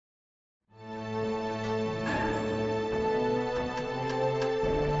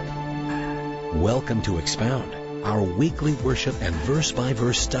Welcome to Expound, our weekly worship and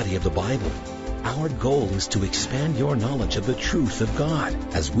verse-by-verse study of the Bible. Our goal is to expand your knowledge of the truth of God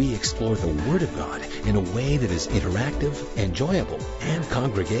as we explore the Word of God in a way that is interactive, enjoyable, and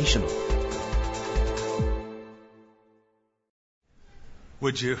congregational.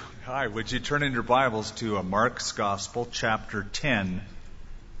 Would you turn in your Bibles to Mark's Gospel, chapter 10.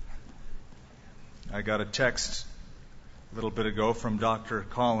 I got a text a little bit ago from Dr.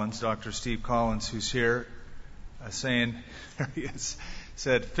 Steve Collins, who's here, saying, there he is,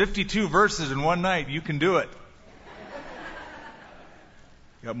 said, 52 verses in one night, you can do it.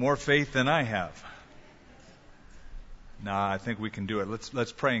 You got more faith than I have. I think we can do it.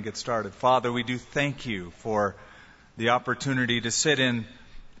 Let's pray and get started. Father, we do thank you for the opportunity to sit in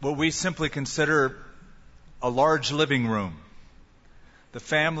what we simply consider a large living room. The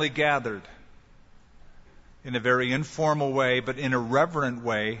family gathered in a very informal way, but in a reverent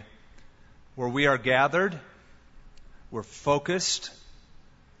way, where we are gathered, we're focused,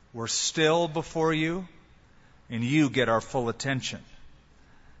 we're still before you, and you get our full attention.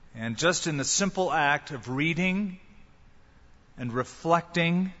 And just in the simple act of reading and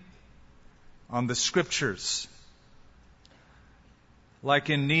reflecting on the Scriptures, like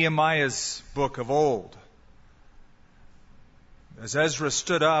in Nehemiah's book of old, as Ezra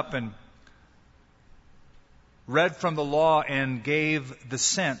stood up and read from the law and gave the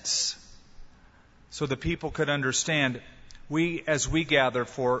sense so the people could understand, we, as we gather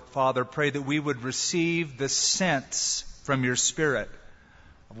for Father, pray that we would receive the sense from your Spirit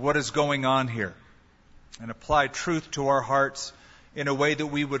of what is going on here and apply truth to our hearts in a way that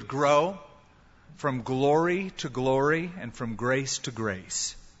we would grow from glory to glory and from grace to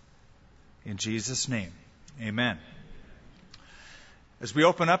grace. In Jesus' name, amen. As we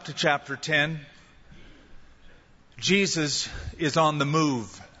open up to chapter 10, Jesus is on the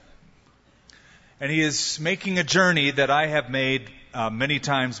move. And he is making a journey that I have made many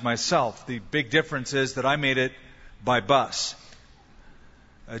times myself. The big difference is that I made it by bus.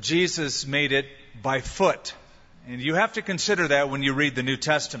 Jesus made it by foot. And you have to consider that when you read the New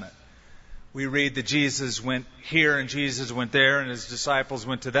Testament. We read that Jesus went here and Jesus went there and his disciples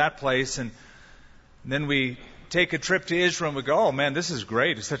went to that place. And then we take a trip to Israel and we go, oh man, this is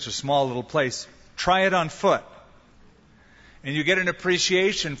great. It's such a small little place. Try it on foot. And you get an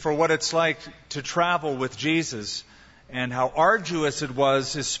appreciation for what it's like to travel with Jesus and how arduous it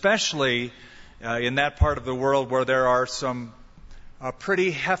was, especially in that part of the world where there are some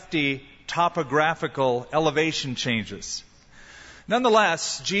pretty hefty topographical elevation changes.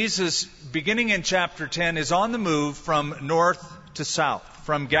 Nonetheless, Jesus, beginning in chapter 10, is on the move from north to south,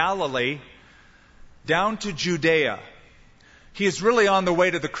 from Galilee down to Judea. He is really on the way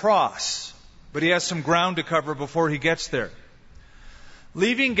to the cross, but he has some ground to cover before he gets there.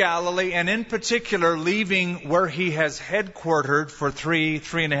 Leaving Galilee, and in particular leaving where he has headquartered for three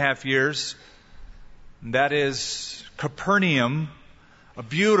and a half years, and that is Capernaum, a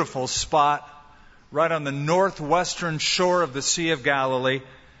beautiful spot right on the northwestern shore of the Sea of Galilee.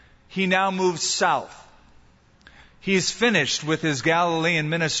 He now moves south. He's finished with his Galilean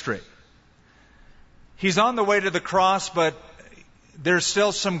ministry. He's on the way to the cross, but there's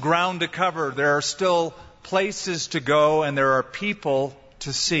still some ground to cover. There are still places to go, and there are people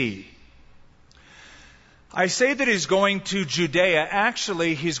to see. I say that he's going to Judea.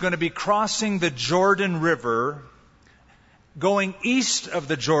 Actually, he's going to be crossing the Jordan River, going east of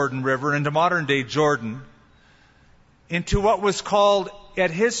the Jordan River into modern-day Jordan, into what was called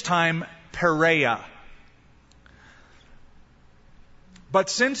at his time Perea. But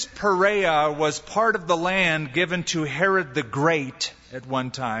since Perea was part of the land given to Herod the Great at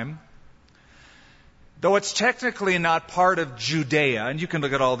one time, though it's technically not part of Judea, and you can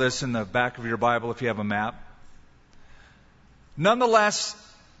look at all this in the back of your Bible if you have a map. Nonetheless,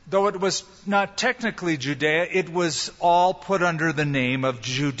 though it was not technically Judea, it was all put under the name of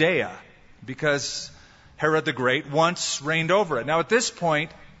Judea, because Herod the Great once reigned over it. Now at this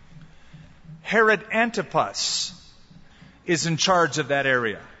point, Herod Antipas is in charge of that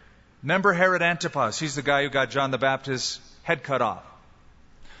area. Remember Herod Antipas? He's the guy who got John the Baptist's head cut off.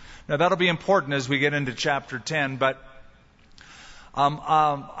 Now that'll be important as we get into chapter 10, but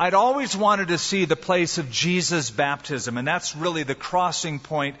I'd always wanted to see the place of Jesus' baptism, and that's really the crossing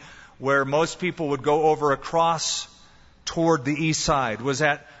point where most people would go over across toward the east side, was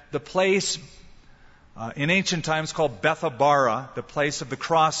at the place in ancient times called Bethabara, the place of the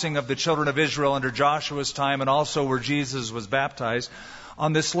crossing of the children of Israel under Joshua's time, and also where Jesus was baptized.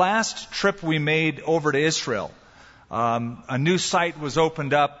 On this last trip we made over to Israel, a new site was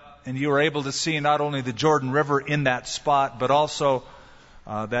opened up, and you were able to see not only the Jordan River in that spot, but also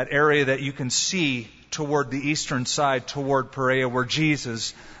that area that you can see toward the eastern side, toward Perea, where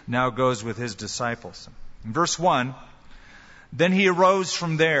Jesus now goes with his disciples. In verse 1, then he arose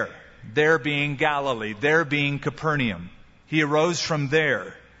from there being Galilee, there being Capernaum. He arose from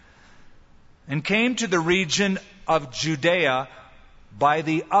there and came to the region of Judea by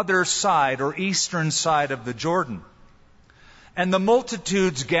the other side or eastern side of the Jordan. And the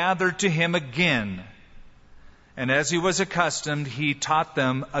multitudes gathered to him again. And as he was accustomed, he taught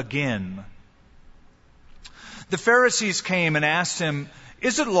them again. The Pharisees came and asked him,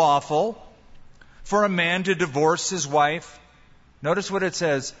 is it lawful for a man to divorce his wife? Notice what it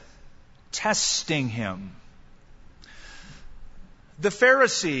says, testing him. The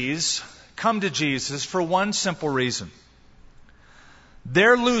Pharisees come to Jesus for one simple reason.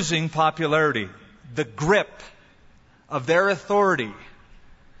 They're losing popularity. The grip of their authority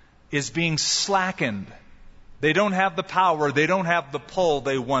is being slackened. They don't have the power, they don't have the pull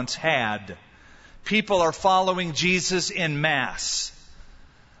they once had. People are following Jesus en masse.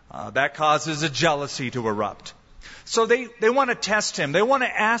 That causes a jealousy to erupt. So they want to test him. They want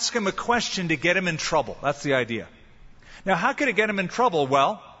to ask him a question to get him in trouble. That's the idea. Now, how could it get him in trouble?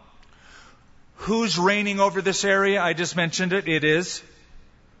 Well, who's reigning over this area? I just mentioned it. It is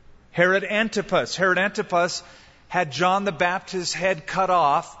Herod Antipas. Herod Antipas had John the Baptist's head cut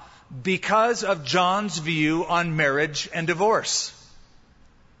off because of John's view on marriage and divorce.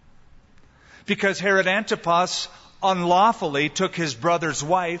 Because Herod Antipas unlawfully took his brother's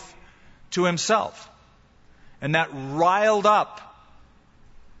wife to himself. And that riled up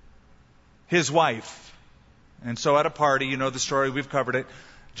his wife. And so at a party, you know the story, we've covered it,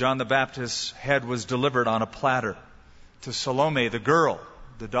 John the Baptist's head was delivered on a platter to Salome, the girl,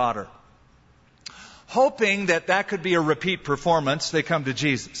 the daughter. Hoping that that could be a repeat performance, they come to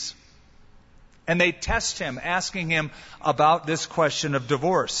Jesus. And they test him, asking him about this question of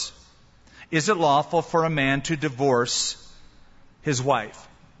divorce. Is it lawful for a man to divorce his wife?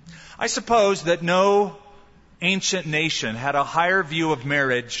 I suppose that no ancient nation had a higher view of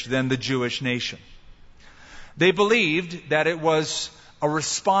marriage than the Jewish nation. They believed that it was a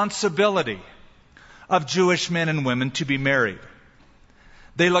responsibility of Jewish men and women to be married.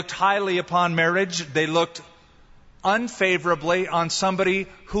 They looked highly upon marriage. They looked unfavorably on somebody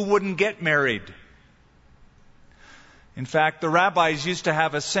who wouldn't get married. In fact, the rabbis used to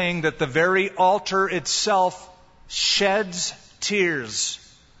have a saying that the very altar itself sheds tears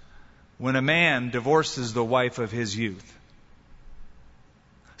when a man divorces the wife of his youth.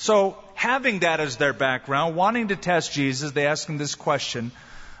 So, having that as their background, wanting to test Jesus, they asked him this question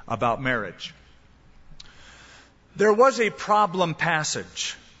about marriage. There was a problem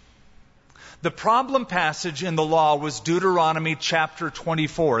passage. The problem passage in the law was Deuteronomy chapter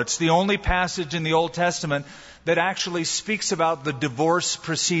 24. It's the only passage in the Old Testament that actually speaks about the divorce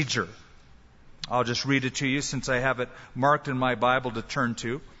procedure. I'll just read it to you since I have it marked in my Bible to turn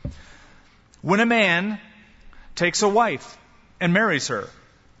to. When a man takes a wife and marries her,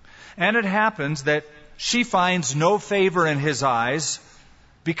 and it happens that she finds no favor in his eyes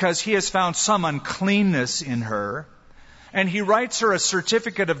because he has found some uncleanness in her, and he writes her a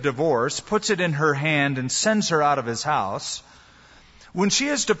certificate of divorce, puts it in her hand, and sends her out of his house. When she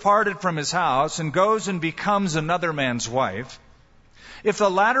has departed from his house and goes and becomes another man's wife, if the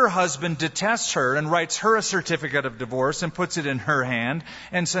latter husband detests her and writes her a certificate of divorce and puts it in her hand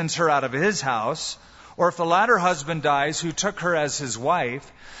and sends her out of his house, or if the latter husband dies who took her as his wife,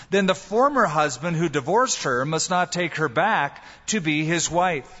 then the former husband who divorced her must not take her back to be his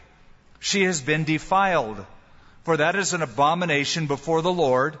wife. She has been defiled, for that is an abomination before the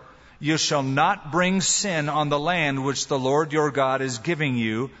Lord. You shall not bring sin on the land which the Lord your God is giving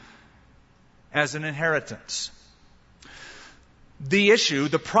you as an inheritance. The issue,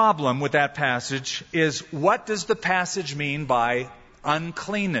 the problem with that passage is, what does the passage mean by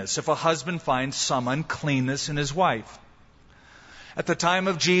uncleanness? If a husband finds some uncleanness in his wife. At the time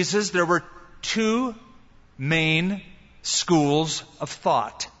of Jesus, there were two main schools of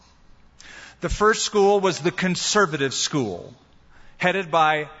thought. The first school was the conservative school, headed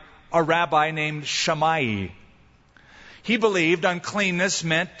by a rabbi named Shammai. He believed uncleanness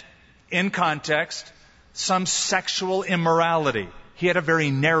meant, in context, some sexual immorality. He had a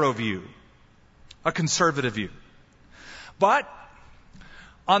very narrow view, a conservative view. But,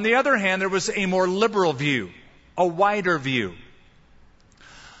 on the other hand, there was a more liberal view, a wider view.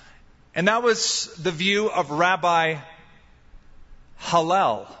 And that was the view of Rabbi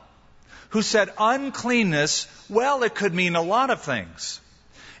Hillel, who said uncleanness, well, it could mean a lot of things.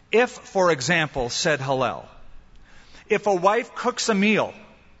 If, for example, said Hillel, if a wife cooks a meal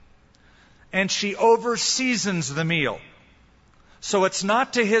and she over-seasons the meal So it's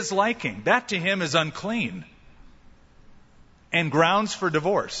not to his liking. That to him is unclean and grounds for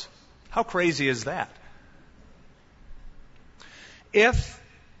divorce. How crazy is that? If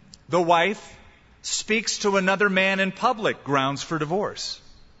the wife speaks to another man in public, grounds for divorce.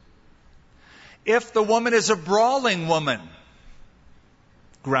 If the woman is a brawling woman,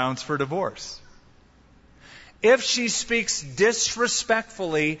 grounds for divorce. If she speaks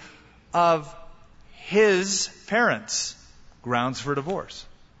disrespectfully of his parents, grounds for divorce.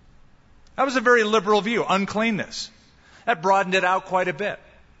 That was a very liberal view, uncleanness. That broadened it out quite a bit.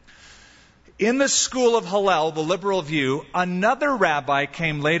 In the school of Hillel, the liberal view, another rabbi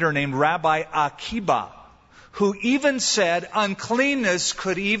came later named Rabbi Akiba, who even said uncleanness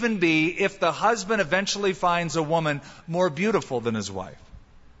could even be if the husband eventually finds a woman more beautiful than his wife.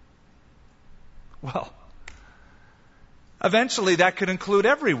 Well, eventually that could include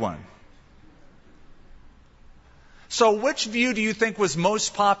everyone. So which view do you think was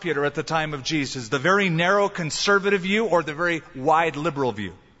most popular at the time of Jesus? The very narrow conservative view or the very wide liberal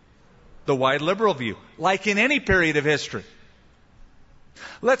view? The wide liberal view, like in any period of history.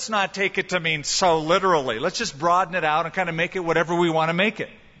 Let's not take it to mean so literally. Let's just broaden it out and kind of make it whatever we want to make it.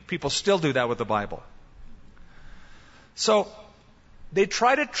 People still do that with the Bible. So they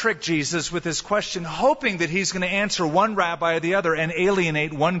try to trick Jesus with this question, hoping that he's going to answer one rabbi or the other and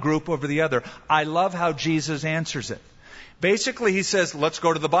alienate one group over the other. I love how Jesus answers it. Basically, he says, let's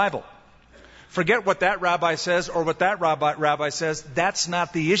go to the Bible. Forget what that rabbi says or what that rabbi says. That's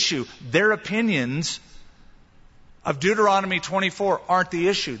not the issue. Their opinions of Deuteronomy 24 aren't the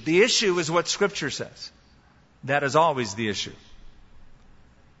issue. The issue is what Scripture says. That is always the issue.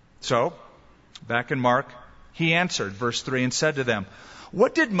 So, back in Mark, he answered, verse 3, and said to them,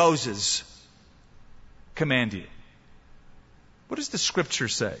 what did Moses command you? What does the Scripture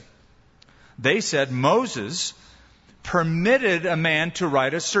say? They said, Moses permitted a man to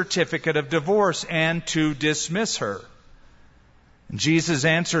write a certificate of divorce and to dismiss her. And Jesus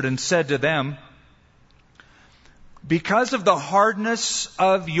answered and said to them, because of the hardness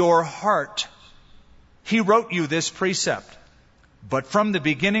of your heart, he wrote you this precept. But from the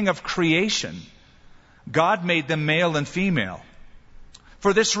beginning of creation, God made them male and female.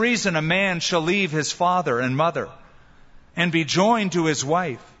 For this reason, a man shall leave his father and mother and be joined to his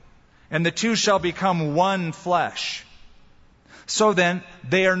wife, and the two shall become one flesh. So then,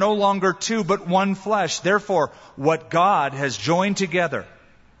 they are no longer two, but one flesh. Therefore, what God has joined together,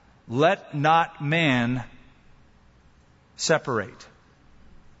 let not man separate.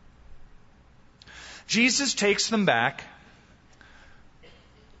 Jesus takes them back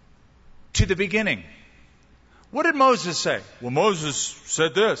to the beginning. What did Moses say? Well, Moses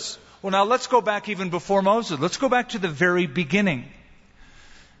said this. Well, now let's go back even before Moses. Let's go back to the very beginning.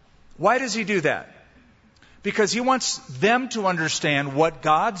 Why does he do that? Because he wants them to understand what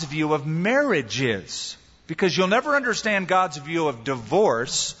God's view of marriage is. Because you'll never understand God's view of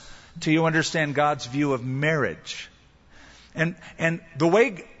divorce till you understand God's view of marriage. And the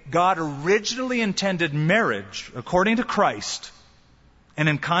way God originally intended marriage, according to Christ, and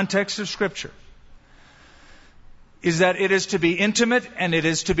in context of Scripture, is that it is to be intimate and it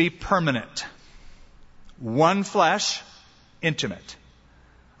is to be permanent. One flesh, intimate.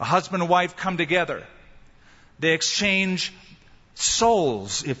 A husband and wife come together. They exchange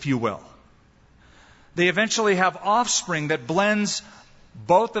souls, if you will. They eventually have offspring that blends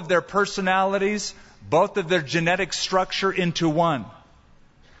both of their personalities, both of their genetic structure into one.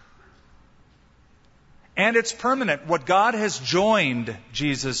 And it's permanent. What God has joined,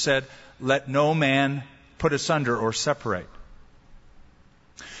 Jesus said, let no man put asunder or separate.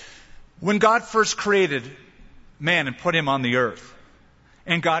 When God first created man and put him on the earth,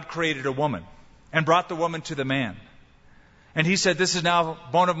 and God created a woman and brought the woman to the man, and he said, this is now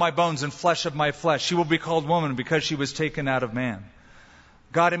bone of my bones and flesh of my flesh. She will be called woman because she was taken out of man.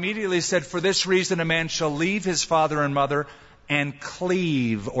 God immediately said, for this reason a man shall leave his father and mother and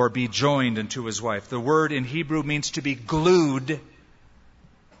cleave or be joined unto his wife. The word in Hebrew means to be glued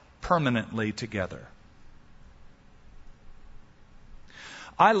permanently together.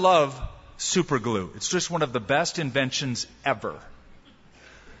 I love super glue. It's just one of the best inventions ever.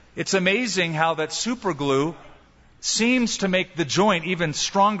 It's amazing how that super glue seems to make the joint even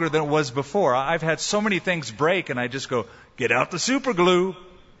stronger than it was before. I've had so many things break and I just go, get out the super glue.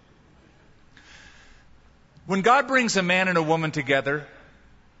 When God brings a man and a woman together,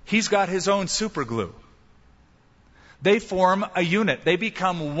 He's got His own super glue. They form a unit. They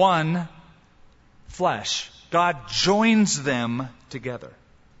become one flesh. God joins them together.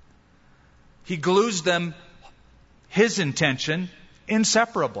 He glues them, His intention,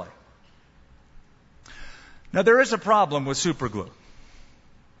 inseparably. Now, there is a problem with superglue.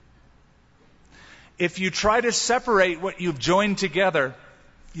 If you try to separate what you've joined together,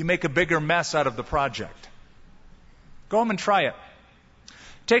 you make a bigger mess out of the project. Go home and try it.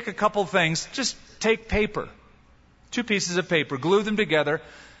 Take a couple things. Just take paper. 2 pieces of paper. Glue them together.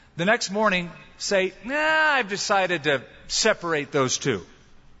 The next morning, say, I've decided to separate those 2.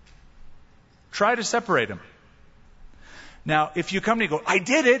 Try to separate them. Now, if you come to me and go, I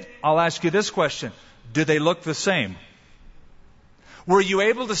did it, I'll ask you this question. Do they look the same? Were you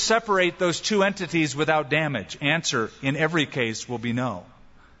able to separate those 2 entities without damage? Answer, in every case, will be no.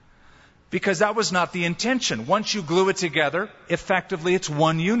 Because that was not the intention. Once you glue it together, effectively it's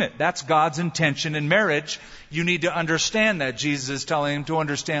one unit. That's God's intention in marriage. You need to understand that. Jesus is telling him to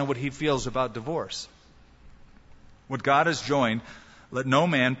understand what he feels about divorce. What God has joined, let no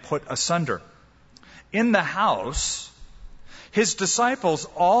man put asunder. In the house, his disciples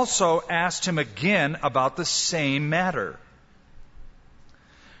also asked him again about the same matter.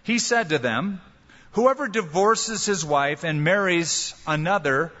 He said to them, whoever divorces his wife and marries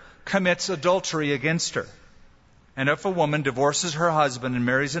another commits adultery against her. And if a woman divorces her husband and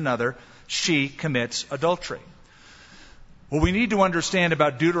marries another, she commits adultery. What we need to understand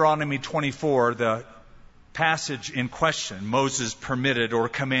about Deuteronomy 24, the passage in question, Moses permitted or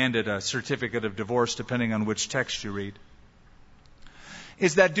commanded a certificate of divorce, depending on which text you read,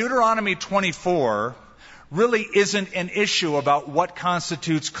 is that Deuteronomy 24 really isn't an issue about what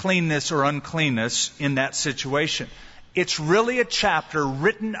constitutes cleanness or uncleanness in that situation. It's really a chapter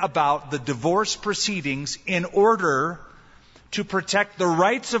written about the divorce proceedings in order to protect the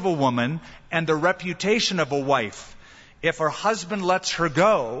rights of a woman and the reputation of a wife. If her husband lets her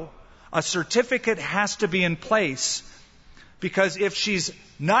go, a certificate has to be in place, because if she's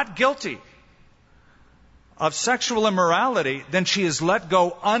not guilty of sexual immorality, then she is let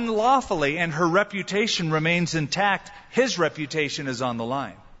go unlawfully and her reputation remains intact. His reputation is on the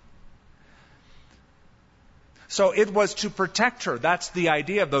line. So it was to protect her. That's the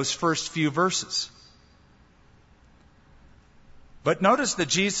idea of those first few verses. But notice that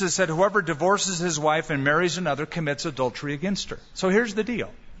Jesus said, whoever divorces his wife and marries another commits adultery against her. So here's the deal.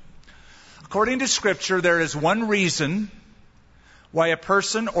 According to Scripture, there is one reason why a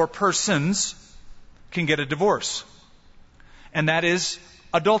person or persons can get a divorce. And that is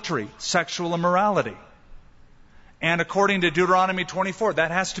adultery, sexual immorality. And according to Deuteronomy 24,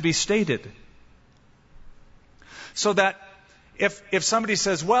 that has to be stated. So that if somebody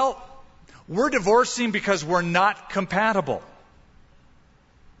says, well, we're divorcing because we're not compatible.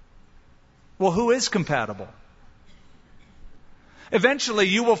 Well, who is compatible? Eventually,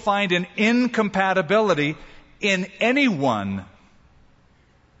 you will find an incompatibility in anyone,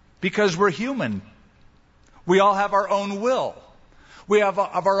 because we're human. We all have our own will. We have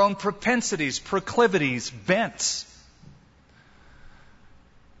our own propensities, proclivities, bents.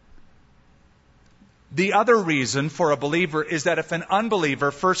 The other reason for a believer is that if an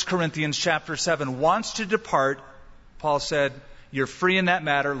unbeliever, 1 Corinthians chapter 7, wants to depart, Paul said, you're free in that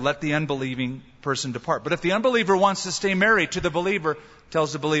matter, let the unbelieving person depart. But if the unbeliever wants to stay married to the believer,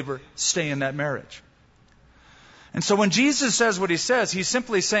 tells the believer, stay in that marriage. And so when Jesus says what he says, he's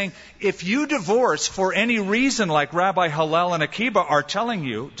simply saying, if you divorce for any reason like Rabbi Hillel and Akiba are telling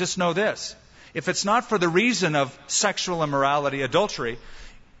you, just know this. If it's not for the reason of sexual immorality, adultery,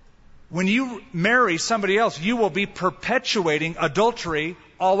 when you marry somebody else, you will be perpetuating adultery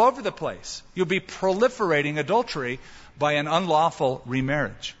all over the place. You'll be proliferating adultery by an unlawful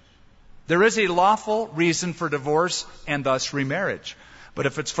remarriage. There is a lawful reason for divorce and thus remarriage. But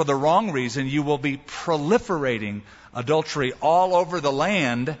if it's for the wrong reason, you will be proliferating adultery all over the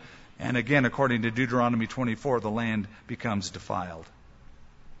land. And again, according to Deuteronomy 24, the land becomes defiled.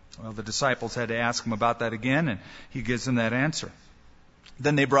 Well, the disciples had to ask him about that again, and he gives them that answer.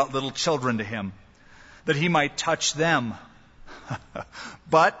 Then they brought little children to him, that he might touch them.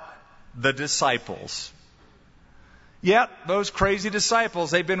 But the disciples. Yep, those crazy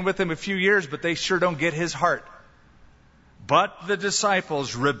disciples, they've been with him a few years, but they sure don't get his heart. But the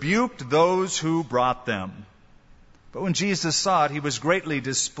disciples rebuked those who brought them. But when Jesus saw it, he was greatly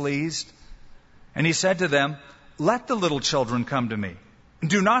displeased. And he said to them, let the little children come to me.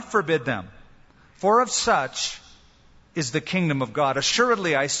 Do not forbid them. For of such is the kingdom of God.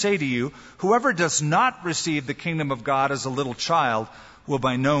 Assuredly, I say to you, whoever does not receive the kingdom of God as a little child will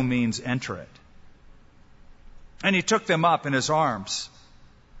by no means enter it. And he took them up in his arms,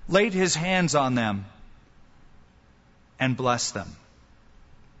 laid his hands on them, and blessed them.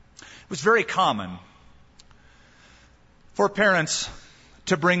 It was very common for parents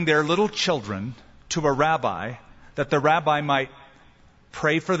to bring their little children to a rabbi, that the rabbi might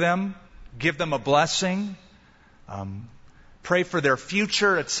pray for them, give them a blessing, pray for their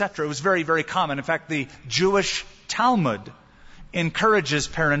future, etc. It was very, very common. In fact, the Jewish Talmud encourages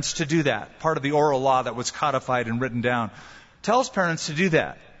parents to do that. Part of the oral law that was codified and written down tells parents to do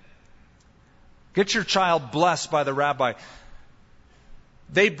that. Get your child blessed by the rabbi.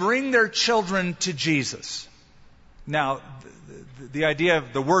 They bring their children to Jesus. Now, the idea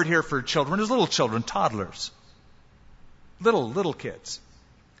of the word here for children is little children, toddlers. Little kids.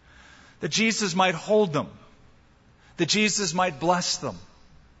 That Jesus might hold them. That Jesus might bless them.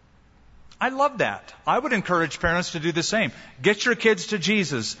 I love that. I would encourage parents to do the same. Get your kids to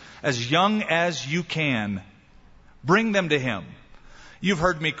Jesus as young as you can. Bring them to Him. You've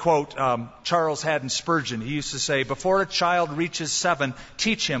heard me quote Charles Haddon Spurgeon. He used to say, before a child reaches 7,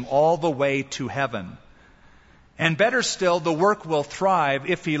 teach him all the way to heaven. And better still, the work will thrive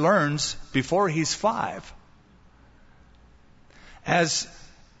if he learns before he's 5. As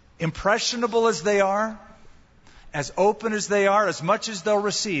impressionable as they are, as open as they are, as much as they'll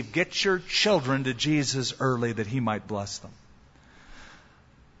receive, get your children to Jesus early that He might bless them.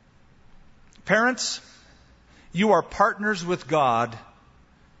 Parents, you are partners with God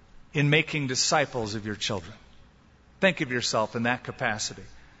in making disciples of your children. Think of yourself in that capacity.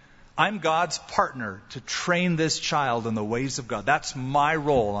 I'm God's partner to train this child in the ways of God. That's my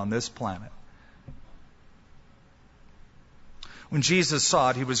role on this planet. When Jesus saw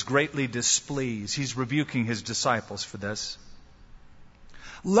it, He was greatly displeased. He's rebuking His disciples for this.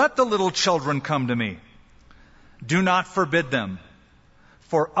 Let the little children come to me. Do not forbid them.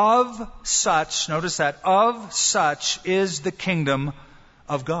 For of such, notice that, of such is the kingdom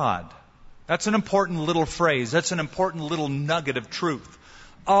of God. That's an important little phrase. That's an important little nugget of truth.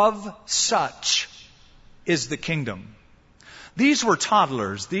 Of such is the kingdom. These were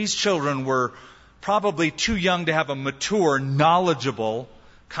toddlers. These children were probably too young to have a mature, knowledgeable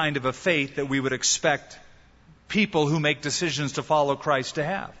kind of a faith that we would expect people who make decisions to follow Christ to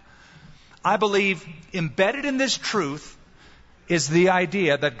have. I believe embedded in this truth is the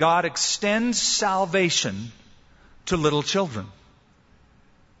idea that God extends salvation to little children.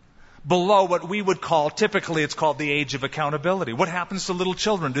 Below what we would call, typically it's called the age of accountability. What happens to little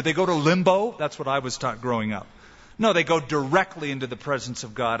children? Do they go to limbo? That's what I was taught growing up. No, they go directly into the presence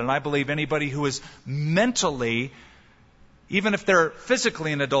of God. And I believe anybody who is mentally, even if they're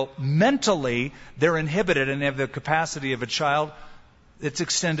physically an adult, mentally they're inhibited and have the capacity of a child, it's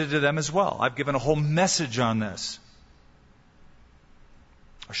extended to them as well. I've given a whole message on this.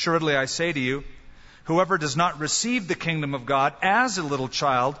 Assuredly, I say to you, whoever does not receive the kingdom of God as a little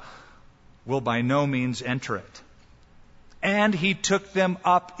child will by no means enter it. And He took them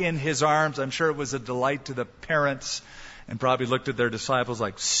up in His arms. I'm sure it was a delight to the parents and probably looked at their disciples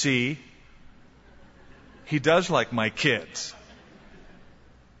like, see, He does like my kids.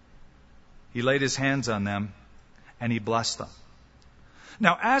 He laid His hands on them and He blessed them.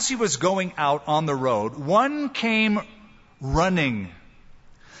 Now, as He was going out on the road, one came running,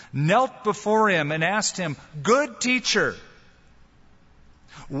 knelt before Him and asked Him, "Good teacher,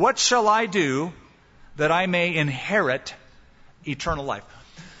 what shall I do that I may inherit eternal life?"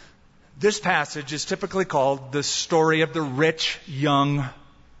 This passage is typically called the story of the rich young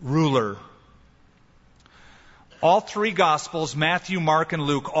ruler. All 3 Gospels, Matthew, Mark, and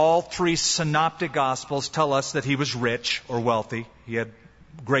Luke, all 3 synoptic Gospels tell us that he was rich or wealthy. He had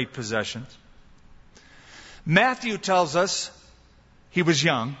great possessions. Matthew tells us he was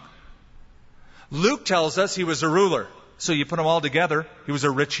young. Luke tells us he was a ruler. So you put them all together, he was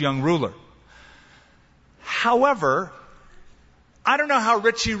a rich young ruler. However, I don't know how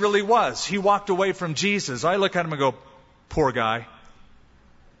rich he really was. He walked away from Jesus. I look at him and go, poor guy.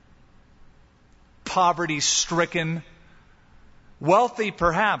 Poverty-stricken. Wealthy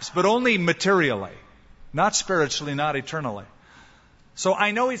perhaps, but only materially. Not spiritually, not eternally. So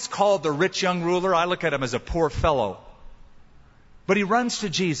I know he's called the rich young ruler. I look at him as a poor fellow. But he runs to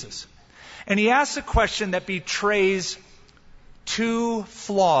Jesus. And he asks a question that betrays 2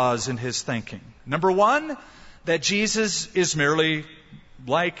 flaws in his thinking. Number 1, that Jesus is merely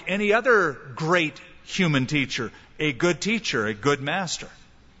like any other great human teacher, a good master.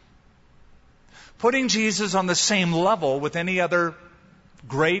 Putting Jesus on the same level with any other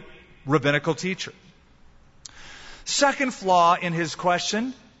great rabbinical teacher. Second flaw in his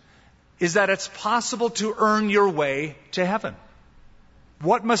question is that it's possible to earn your way to heaven.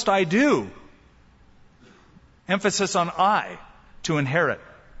 What must I do? Emphasis on I, to inherit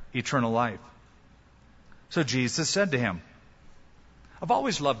eternal life. So Jesus said to him, I've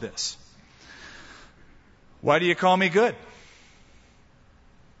always loved this. Why do you call me good?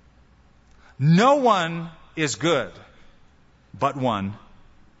 No one is good but one,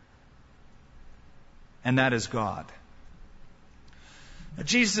 and that is God. Now,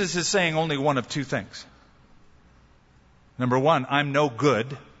 Jesus is saying only one of two things. Number one, I'm no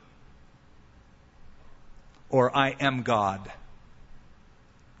good, or I am God.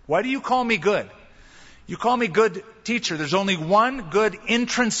 Why do you call me good? You call me good teacher. There's only one good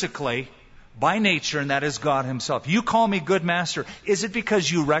intrinsically by nature, and that is God Himself. You call me good master. Is it because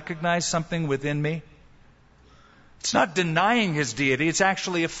you recognize something within me? It's not denying His deity. It's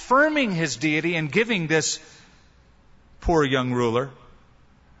actually affirming His deity and giving this poor young ruler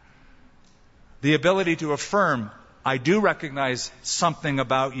the ability to affirm, I do recognize something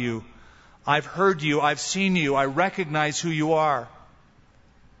about you. I've heard you. I've seen you. I recognize who you are.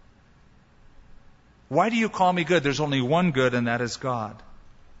 Why do you call me good? There's only one good, and that is God.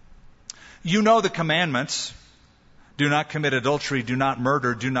 You know the commandments. Do not commit adultery. Do not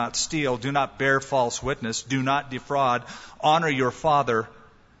murder. Do not steal. Do not bear false witness. Do not defraud. Honor your father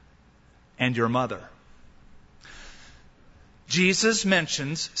and your mother. Jesus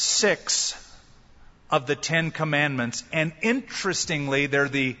mentions 6 of the 10 commandments, and interestingly, they're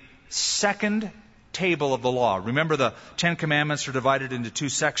the second table of the law. Remember, the 10 commandments are divided into 2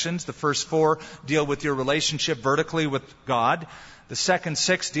 sections. The first 4 deal with your relationship vertically with God. The second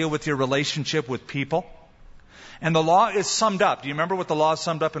 6 deal with your relationship with people. And the law is summed up. Do you remember what the law is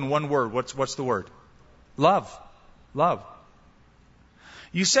summed up in one word? What's the word? Love. Love.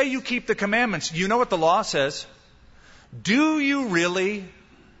 You say you keep the commandments. You know what the law says. Do you really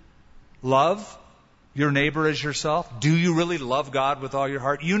love your neighbor as yourself? Do you really love God with all your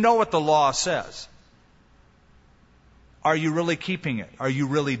heart? You know what the law says. Are you really keeping it? Are you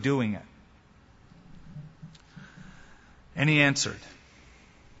really doing it? And he answered.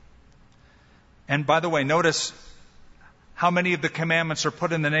 And by the way, notice how many of the commandments are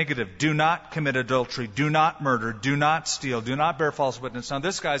put in the negative. Do not commit adultery. Do not murder. Do not steal. Do not bear false witness. Now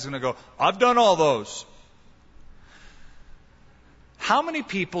this guy's going to go, I've done all those. How many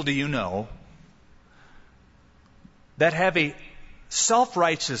people do you know that have a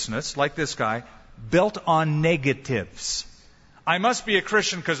self-righteousness, like this guy, built on negatives? I must be a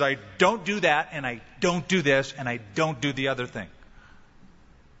Christian because I don't do that, and I don't do this, and I don't do the other thing.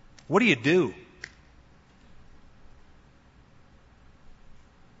 What do you do?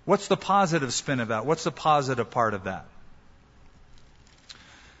 What's the positive spin of that? What's the positive part of that?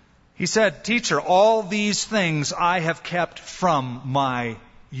 He said, Teacher, all these things I have kept from my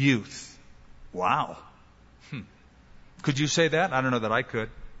youth. Wow. Could you say that? I don't know that I could.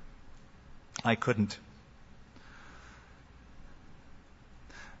 I couldn't.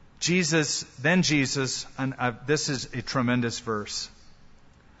 Jesus, and this is a tremendous verse,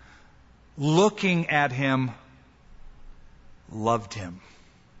 looking at him, loved him.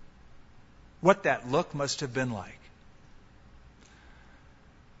 What that look must have been like.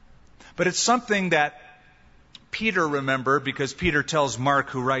 But it's something that Peter remembered, because Peter tells Mark,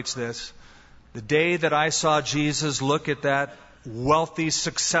 who writes this, the day that I saw Jesus look at that wealthy,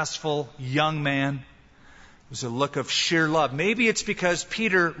 successful young man, it was a look of sheer love. Maybe it's because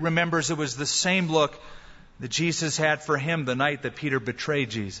Peter remembers it was the same look that Jesus had for him the night that Peter betrayed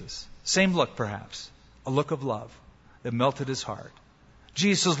Jesus. Same look, perhaps. A look of love that melted his heart.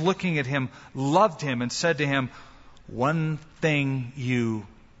 Jesus, looking at him, loved him and said to him, one thing you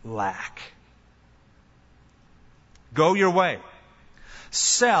lack. Go your way.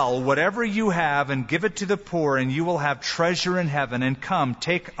 Sell whatever you have and give it to the poor, and you will have treasure in heaven. And come,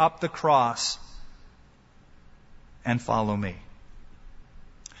 take up the cross and follow me.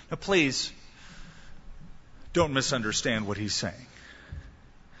 Now please, don't misunderstand what he's saying.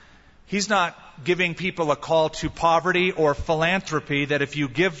 He's not giving people a call to poverty or philanthropy, that if you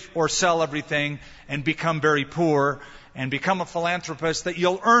give or sell everything and become very poor and become a philanthropist, that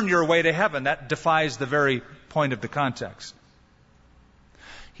you'll earn your way to heaven. That defies the very point of the context.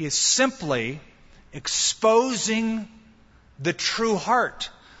 He is simply exposing the true heart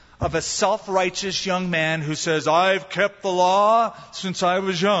of a self-righteous young man who says, I've kept the law since I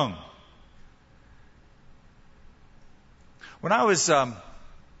was young. When I was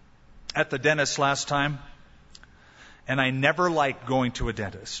at the dentist last time, and I never liked going to a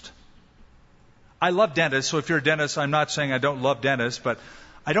dentist. I love dentists, so if you're a dentist, I'm not saying I don't love dentists, but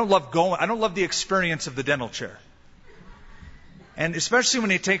I don't love the experience of the dental chair. And especially when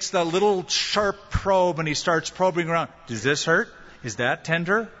he takes the little sharp probe and he starts probing around. Does this hurt? Is that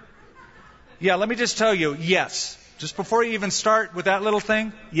tender? Yeah, let me just tell you, yes. Just before you even start with that little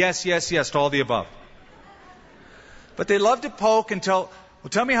thing, yes, yes, yes to all the above. But they love to poke until, well,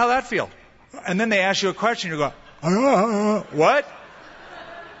 tell me how that feels. And then they ask you a question, you go, what?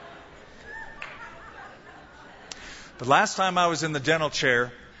 But last time I was in the dental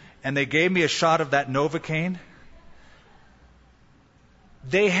chair, and they gave me a shot of that Novocaine,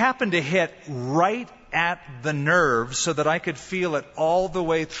 they happened to hit right at the nerve so that I could feel it all the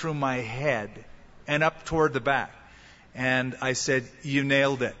way through my head and up toward the back. And I said, "You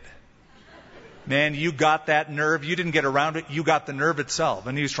nailed it. Man, you got that nerve. You didn't get around it. You got the nerve itself."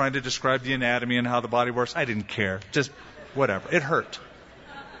 And he was trying to describe the anatomy and how the body works. I didn't care. Just whatever. It hurt.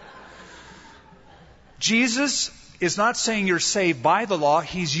 Jesus is not saying you're saved by the law.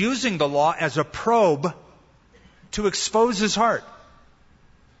 He's using the law as a probe to expose his heart,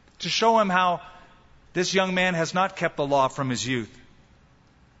 to show him how this young man has not kept the law from his youth.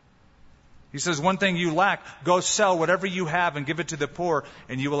 He says, "One thing you lack, go sell whatever you have and give it to the poor,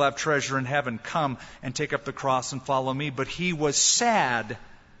 and you will have treasure in heaven. Come and take up the cross and follow me." But he was sad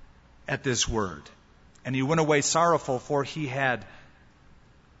at this word, and he went away sorrowful, for he had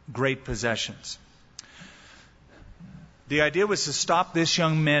great possessions. The idea was to stop this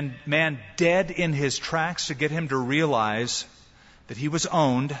young man dead in his tracks, to get him to realize that he was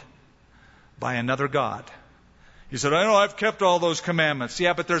owned by another God. He said, "I know I've kept all those commandments."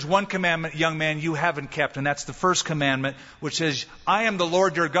 Yeah, but there's one commandment, young man, you haven't kept, and that's the first commandment, which says, "I am the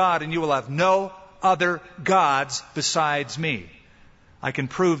Lord your God, and you will have no other gods besides me." I can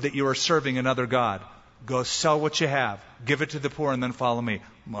prove that you are serving another God. Go sell what you have, give it to the poor, and then follow me.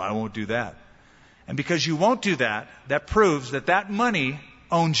 Well, I won't do that. And because you won't do that, that proves that that money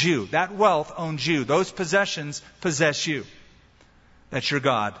owns you. That wealth owns you. Those possessions possess you. That's your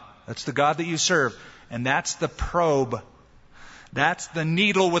God. That's the God that you serve. And that's the probe. That's the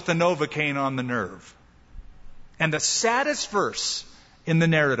needle with the Novocaine on the nerve. And the saddest verse in the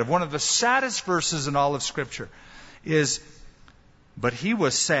narrative, one of the saddest verses in all of Scripture, is, "But he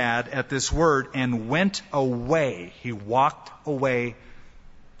was sad at this word and went away." He walked away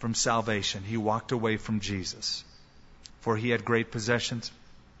from salvation. He walked away from Jesus, for he had great possessions.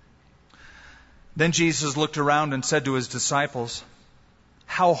 Then Jesus looked around and said to his disciples,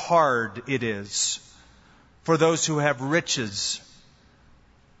 "How hard it is for those who have riches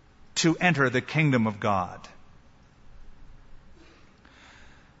to enter the kingdom of God."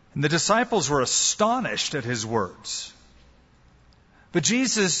 And the disciples were astonished at his words. But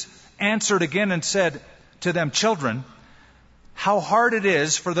Jesus answered again and said to them, "Children, how hard it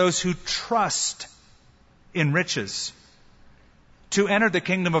is for those who trust in riches to enter the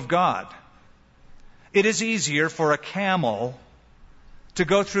kingdom of God. It is easier for a camel to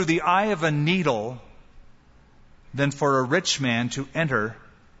go through the eye of a needle than for a rich man to enter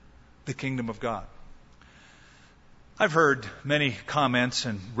the kingdom of God." I've heard many comments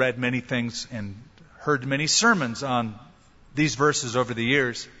and read many things and heard many sermons on these verses over the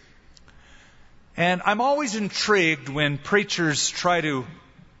years. And I'm always intrigued when preachers try to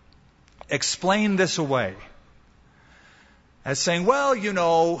explain this away as saying, well, you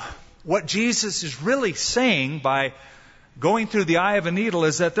know, what Jesus is really saying by going through the eye of a needle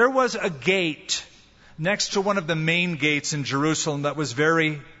is that there was a gate next to one of the main gates in Jerusalem that was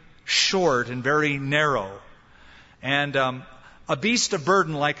very short and very narrow. And a beast of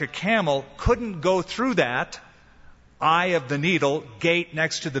burden like a camel couldn't go through that eye of the needle gate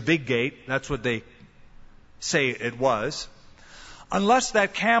next to the big gate. That's what they say it was. Unless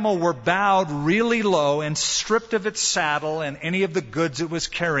that camel were bowed really low and stripped of its saddle and any of the goods it was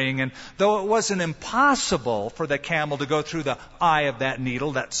carrying. And though it wasn't impossible for the camel to go through the eye of that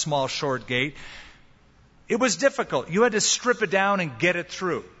needle, that small short gate, it was difficult. You had to strip it down and get it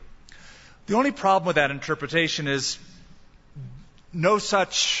through. The only problem with that interpretation is no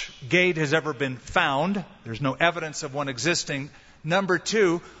such gate has ever been found. There's no evidence of one existing. Number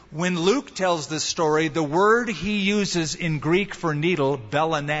two, when Luke tells this story, the word he uses in Greek for needle,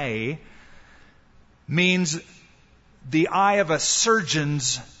 belane, means the eye of a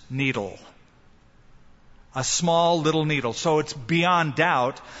surgeon's needle. A small little needle. So it's beyond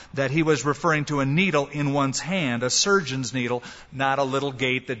doubt that he was referring to a needle in one's hand, a surgeon's needle, not a little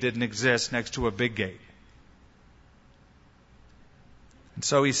gate that didn't exist next to a big gate. And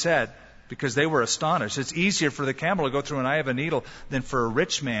so he said, because they were astonished, it's easier for the camel to go through an eye of a needle than for a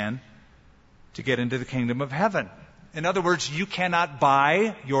rich man to get into the kingdom of heaven. In other words, you cannot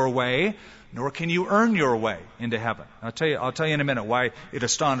buy your way, nor can you earn your way into heaven. I'll tell you in a minute why it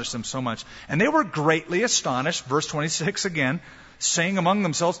astonished them so much. And they were greatly astonished, verse 26 again, saying among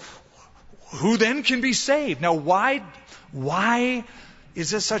themselves, who then can be saved? Now, why is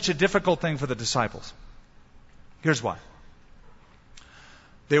this such a difficult thing for the disciples? Here's why.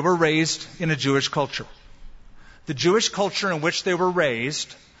 They were raised in a Jewish culture. The Jewish culture in which they were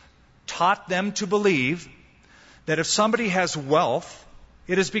raised taught them to believe that if somebody has wealth,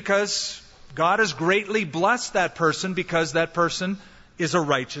 it is because God has greatly blessed that person because that person is a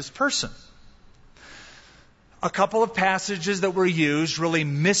righteous person. A couple of passages that were used, really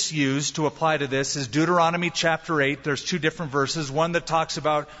misused to apply to this, is Deuteronomy chapter 8. There's two different verses. One that talks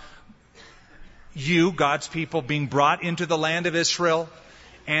about you, God's people, being brought into the land of Israel.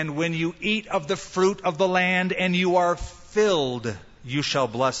 And when you eat of the fruit of the land and you are filled, you shall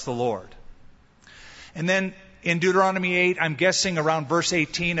bless the Lord. And then in Deuteronomy 8, I'm guessing around verse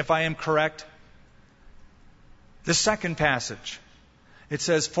 18, if I am correct, the second passage. It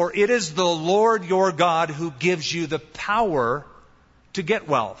says, for it is the Lord your God who gives you the power to get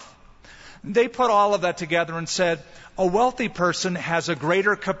wealth. They put all of that together and said, a wealthy person has a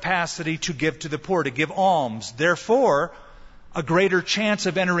greater capacity to give to the poor, to give alms. Therefore, a greater chance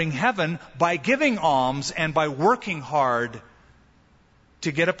of entering heaven by giving alms and by working hard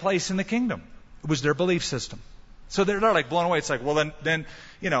to get a place in the kingdom. It was their belief system. So they're like blown away. It's like, well, then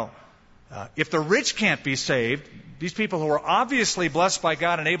if the rich can't be saved, these people who are obviously blessed by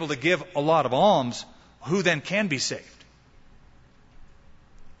God and able to give a lot of alms, who then can be saved?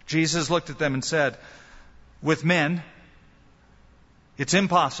 Jesus looked at them and said, with men, it's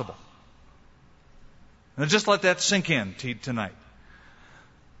impossible. Now just let that sink in tonight.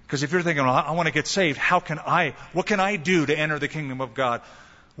 Because if you're thinking, well, I want to get saved, what can I do to enter the kingdom of God?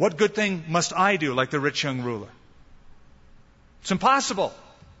 What good thing must I do, like the rich young ruler? It's impossible.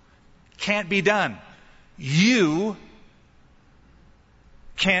 Can't be done. You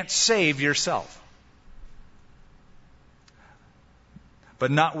can't save yourself. But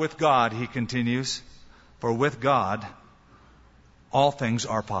not with God, he continues, for with God, all things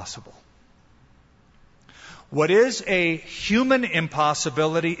are possible. What is a human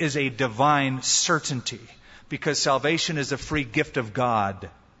impossibility is a divine certainty, because salvation is a free gift of God,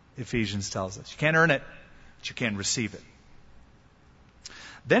 Ephesians tells us. You can't earn it, but you can receive it.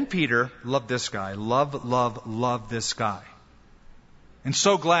 Then Peter loved this guy. Love this guy. And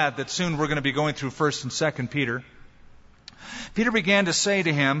so glad that soon we're going to be going through 1st and 2nd Peter. Peter began to say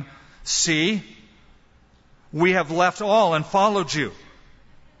to him, see, we have left all and followed you.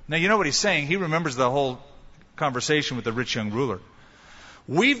 Now you know what he's saying. He remembers the whole conversation with the rich young ruler.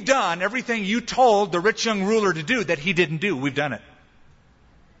 We've done everything you told the rich young ruler to do that he didn't do. We've done it.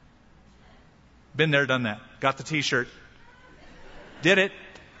 Been there, done that. Got the t-shirt. Did it.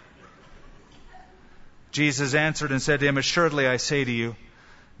 Jesus answered and said to him, assuredly I say to you,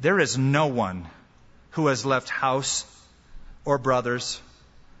 there is no one who has left house or brothers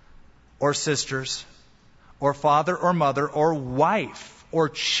or sisters or father or mother or wife or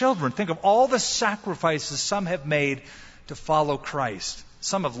children. Think of all the sacrifices some have made to follow Christ.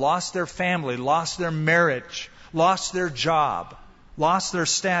 Some have lost their family, lost their marriage, lost their job, lost their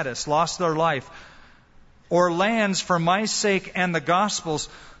status, lost their life, or lands for my sake and the gospel's,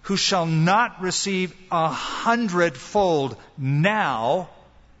 who shall not receive 100-fold now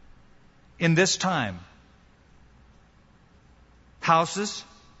in this time. Houses,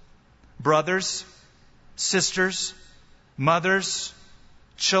 brothers, sisters, mothers,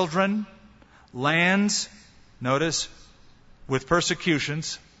 children, lands, notice, with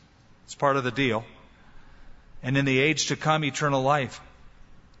persecutions, it's part of the deal, and in the age to come, eternal life.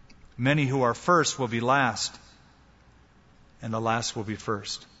 Many who are first will be last, and the last will be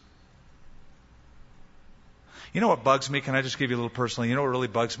first. You know what bugs me? Can I just give you a little personally? You know what really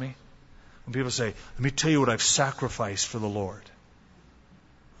bugs me? When people say, let me tell you what I've sacrificed for the Lord.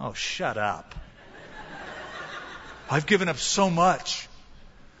 Oh, shut up. I've given up so much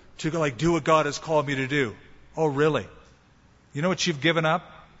to do what God has called me to do. Oh, really? You know what you've given up?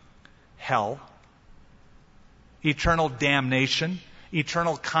 Hell. Eternal damnation.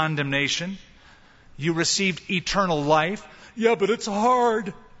 Eternal condemnation. You received eternal life. Yeah, but it's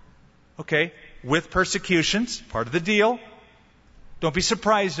hard. Okay, with persecutions, part of the deal. Don't be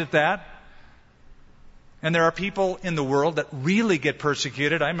surprised at that. And there are people in the world that really get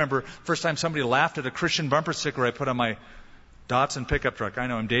persecuted. I remember first time somebody laughed at a Christian bumper sticker I put on my Datsun pickup truck. I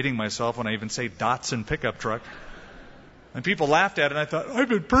know I'm dating myself when I even say Datsun pickup truck. And people laughed at it, and I thought, I've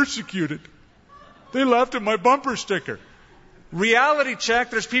been persecuted. They laughed at my bumper sticker. Reality check,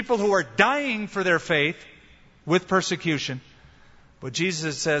 there's people who are dying for their faith with persecution. But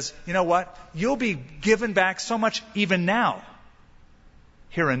Jesus says, you know what? You'll be given back so much even now.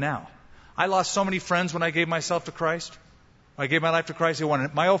 Here and now. I lost so many friends when I gave myself to Christ. I gave my life to Christ.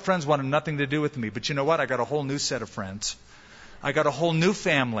 My old friends wanted nothing to do with me. But you know what? I got a whole new set of friends. I got a whole new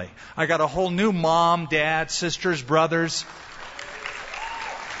family. I got a whole new mom, dad, sisters, brothers.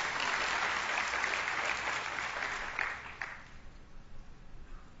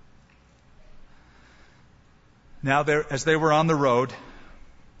 Now, as they were on the road,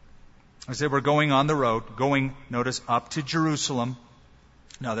 as they were going on the road, notice, up to Jerusalem,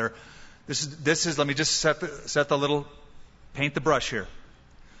 Now this is let me just paint the brush here.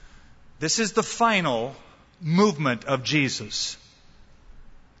 This is the final movement of Jesus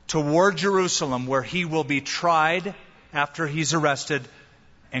toward Jerusalem, where he will be tried after he's arrested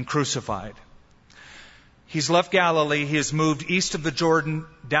and crucified. He's left Galilee. He has moved east of the Jordan,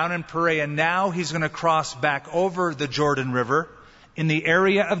 down in Perea. Now he's going to cross back over the Jordan River in the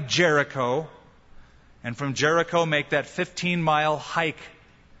area of Jericho, and from Jericho make that 15-mile hike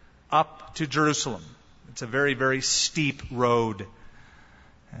up to Jerusalem. It's a very, very steep road.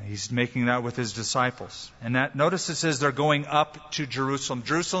 He's making that with his disciples. And notice it says they're going up to Jerusalem.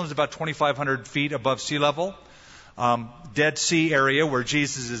 Jerusalem is about 2,500 feet above sea level. Dead Sea area where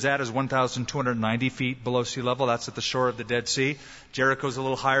Jesus is at is 1,290 feet below sea level. That's at the shore of the Dead Sea. Jericho's a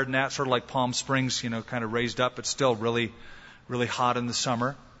little higher than that, sort of like Palm Springs, kind of raised up, but still really, really hot in the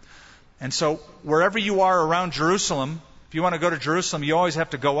summer. And so wherever you are around Jerusalem, if you want to go to Jerusalem, you always have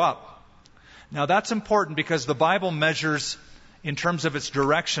to go up. Now that's important because the Bible measures in terms of its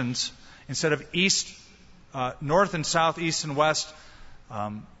directions, instead of east, north and south, east and west,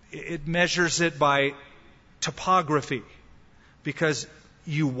 it measures it by topography, because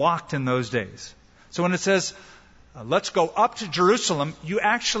you walked in those days. So when it says, let's go up to Jerusalem, you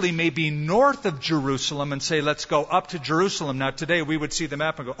actually may be north of Jerusalem and say, let's go up to Jerusalem. Now today we would see the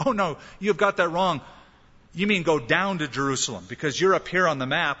map and go, oh no, you've got that wrong. You mean go down to Jerusalem, because you're up here on the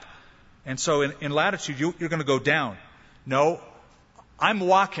map, and so in latitude you're going to go down. No, I'm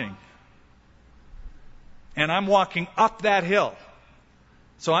walking. And I'm walking up that hill.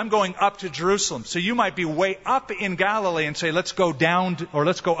 So I'm going up to Jerusalem. So you might be way up in Galilee and say, let's go down or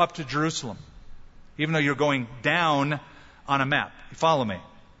let's go up to Jerusalem. Even though you're going down on a map. You follow me?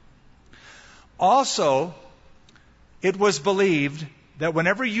 Also, it was believed that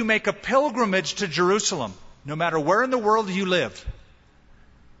whenever you make a pilgrimage to Jerusalem, no matter where in the world you live,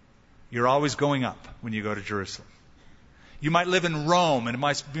 you're always going up when you go to Jerusalem. You might live in Rome, and it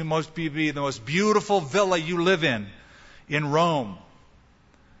might be the most beautiful villa you live in Rome,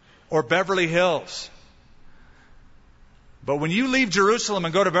 or Beverly Hills. But when you leave Jerusalem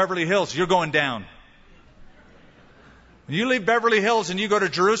and go to Beverly Hills, you're going down. When you leave Beverly Hills and you go to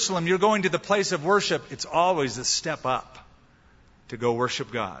Jerusalem, you're going to the place of worship. It's always a step up to go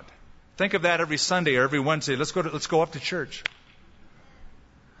worship God. Think of that every Sunday or every Wednesday. Let's go up to church.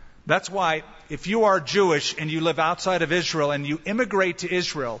 That's why if you are Jewish and you live outside of Israel and you immigrate to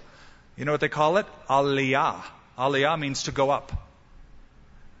Israel, you know what they call it? Aliyah. Aliyah means to go up.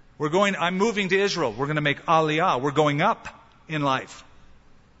 I'm moving to Israel. We're going to make Aliyah. We're going up in life.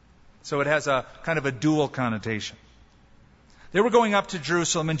 So it has a kind of a dual connotation. They were going up to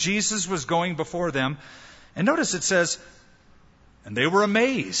Jerusalem, and Jesus was going before them. And notice it says, and they were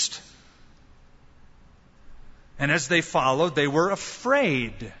amazed. And as they followed, they were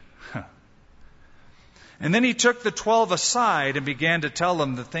afraid. And then he took the 12 aside and began to tell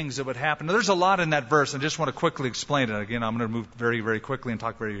them the things that would happen. Now, there's a lot in that verse. I just want to quickly explain it. Again, I'm going to move very, very quickly and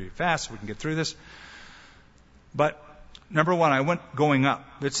talk very, very fast so we can get through this. But number one, I went going up.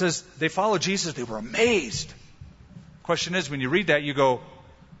 It says they followed Jesus. They were amazed. Question is, when you read that, you go,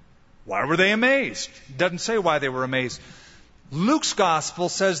 why were they amazed? It doesn't say why they were amazed. Luke's gospel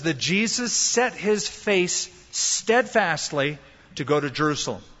says that Jesus set his face steadfastly to go to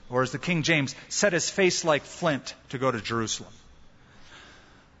Jerusalem. Or as the King James, set his face like flint to go to Jerusalem.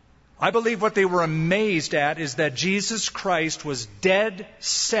 I believe what they were amazed at is that Jesus Christ was dead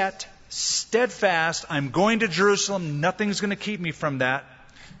set, steadfast. I'm going to Jerusalem. Nothing's going to keep me from that.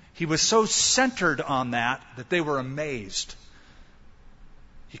 He was so centered on that they were amazed.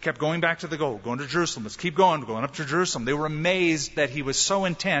 He kept going back to the goal, going to Jerusalem. Let's keep going up to Jerusalem. They were amazed that he was so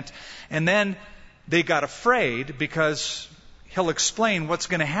intent. And then they got afraid because he'll explain what's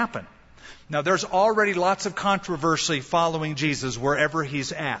going to happen. Now, there's already lots of controversy following Jesus wherever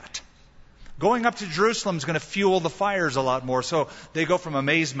he's at. Going up to Jerusalem is going to fuel the fires a lot more. So they go from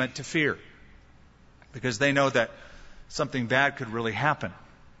amazement to fear, because they know that something bad could really happen.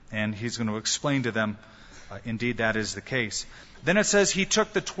 And he's going to explain to them, indeed, that is the case. Then it says he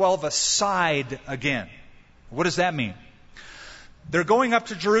took the 12 aside again. What does that mean? They're going up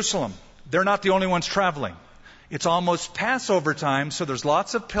to Jerusalem. They're not the only ones traveling. It's almost Passover time, so there's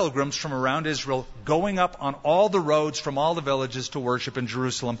lots of pilgrims from around Israel going up on all the roads from all the villages to worship in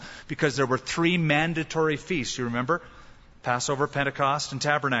Jerusalem, because there were 3 mandatory feasts. You remember? Passover, Pentecost, and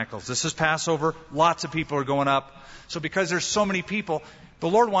Tabernacles. This is Passover. Lots of people are going up. So because there's so many people, the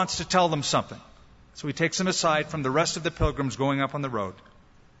Lord wants to tell them something. So he takes them aside from the rest of the pilgrims going up on the road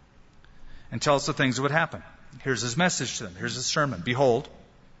and tells the things that would happen. Here's his message to them. Here's his sermon. Behold,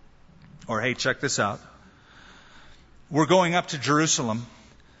 or hey, check this out. We're going up to Jerusalem,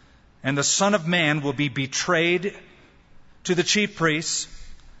 And the Son of Man will be betrayed to the chief priests,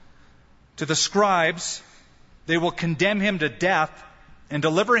 to the scribes. They will condemn him to death and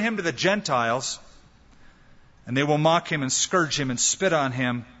deliver him to the Gentiles. And they will mock him and scourge him and spit on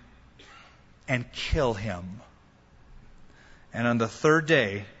him and kill him. And on the third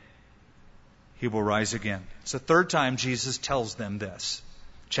day, he will rise again. It's the third time Jesus tells them this.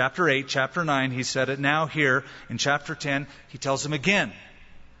 Chapter 8, chapter 9, he said it now here. In chapter 10, he tells them again.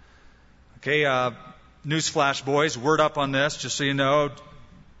 Okay, newsflash, boys, word up on this, just so you know.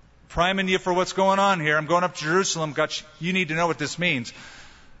 Priming you for what's going on here. I'm going up to Jerusalem. You need to know what this means.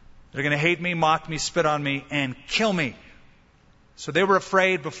 They're going to hate me, mock me, spit on me, and kill me. So they were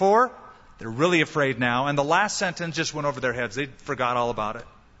afraid before. They're really afraid now. And the last sentence just went over their heads. They forgot all about it.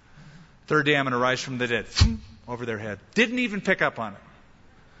 Third day I'm going to rise from the dead. Over their head. Didn't even pick up on it.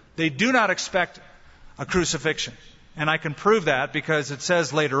 They do not expect a crucifixion. And I can prove that because it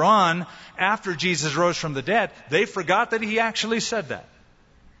says later on, after Jesus rose from the dead, they forgot that he actually said that.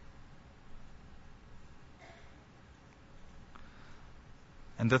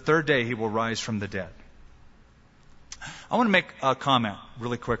 And the third day he will rise from the dead. I want to make a comment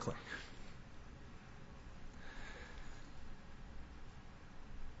really quickly.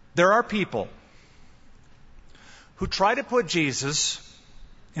 There are people who try to put Jesus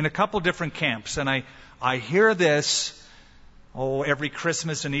in a couple different camps. And I hear this, every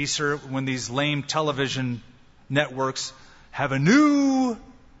Christmas and Easter when these lame television networks have a new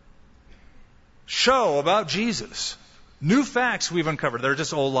show about Jesus. New facts we've uncovered. They're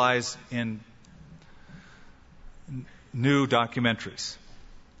just old lies in new documentaries.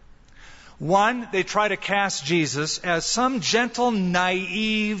 One, they try to cast Jesus as some gentle,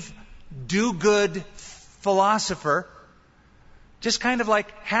 naive, do-good philosopher, just kind of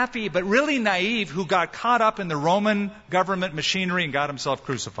like happy but really naive, who got caught up in the Roman government machinery and got himself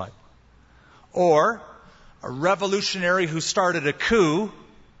crucified. Or a revolutionary who started a coup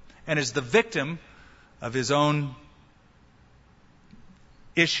and is the victim of his own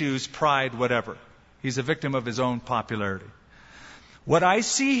issues, pride, whatever. He's a victim of his own popularity. What I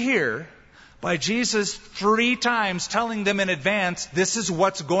see here, by Jesus 3 times telling them in advance, this is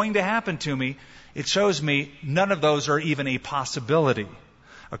what's going to happen to me, it shows me none of those are even a possibility.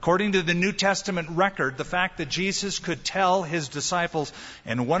 According to the New Testament record, the fact that Jesus could tell his disciples,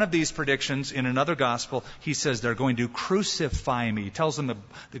 in one of these predictions in another gospel, he says they're going to crucify me. He tells them the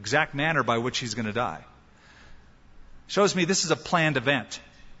exact manner by which he's going to die. Shows me this is a planned event.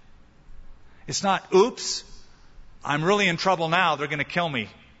 It's not, oops, I'm really in trouble now, they're going to kill me.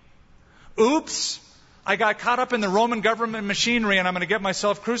 Oops, I got caught up in the Roman government machinery and I'm going to get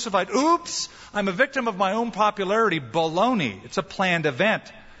myself crucified. Oops, I'm a victim of my own popularity. Baloney. It's a planned event.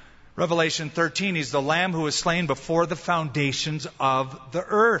 Revelation 13, he's the Lamb who was slain before the foundations of the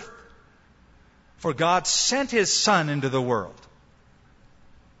earth. For God sent his Son into the world.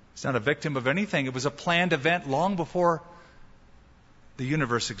 He's not a victim of anything. It was a planned event long before the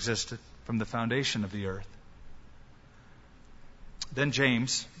universe existed, from the foundation of the earth. Then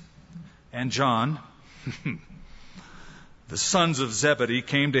James and John, the sons of Zebedee,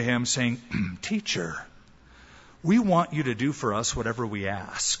 came to him saying, Teacher, we want you to do for us whatever we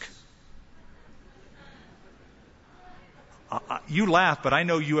ask. You laugh, but I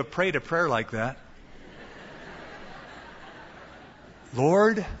know you have prayed a prayer like that.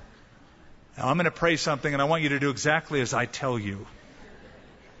 Lord, I'm going to pray something and I want you to do exactly as I tell you.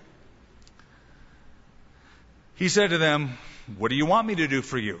 He said to them, what do you want me to do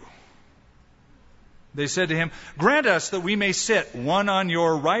for you? They said to him, grant us that we may sit, one on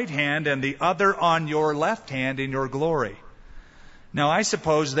your right hand and the other on your left hand in your glory. Now, I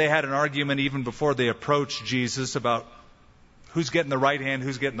suppose they had an argument even before they approached Jesus about who's getting the right hand,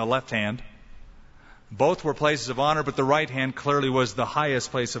 who's getting the left hand. Both were places of honor, but the right hand clearly was the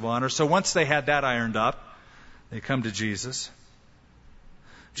highest place of honor. So once they had that ironed up, they come to Jesus.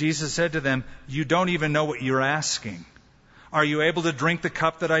 Jesus said to them, you don't even know what you're asking. Are you able to drink the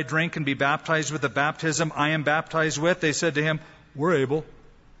cup that I drink and be baptized with the baptism I am baptized with? They said to him, we're able.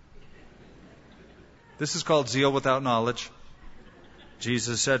 This is called zeal without knowledge.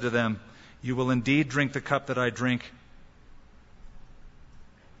 Jesus said to them, you will indeed drink the cup that I drink,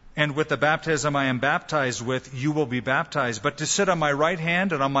 and with the baptism I am baptized with, you will be baptized. But to sit on my right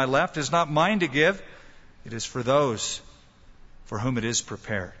hand and on my left is not mine to give. It is for those for whom it is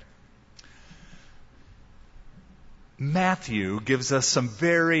prepared. Matthew gives us some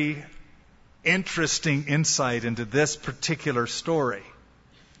very interesting insight into this particular story.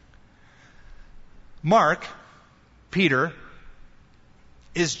 Mark, Peter,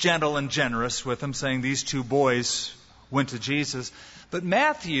 is gentle and generous with him, saying these two boys went to Jesus. But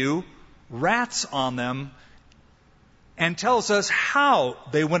Matthew rats on them and tells us how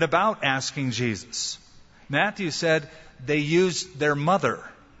they went about asking Jesus. Matthew said they used their mother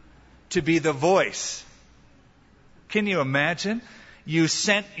to be the voice. Can you imagine? You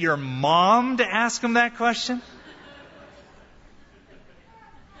sent your mom to ask him that question?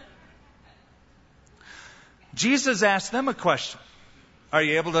 Jesus asked them a question. Are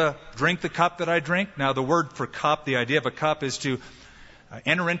you able to drink the cup that I drink? Now, the word for cup, the idea of a cup is to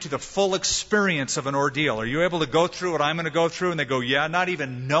enter into the full experience of an ordeal. Are you able to go through what I'm going to go through? And they go, yeah, not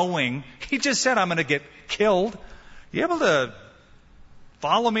even knowing. He just said I'm going to get killed. You able to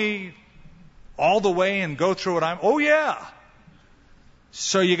follow me all the way and go through what I'm... Oh, yeah.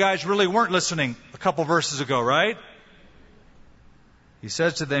 So you guys really weren't listening a couple verses ago, right? He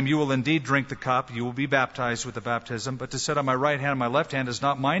says to them, you will indeed drink the cup. You will be baptized with the baptism. But to sit on my right hand and my left hand is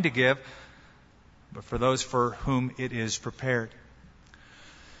not mine to give, but for those for whom it is prepared.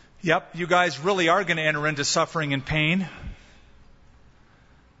 Yep, you guys really are going to enter into suffering and pain.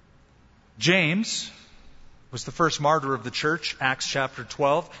 James was the first martyr of the church, Acts chapter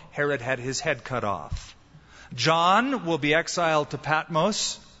 12. Herod had his head cut off. John will be exiled to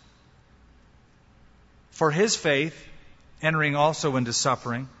Patmos for his faith, entering also into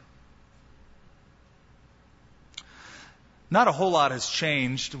suffering. Not a whole lot has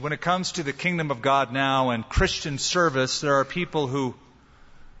changed. When it comes to the kingdom of God now and Christian service, there are people who...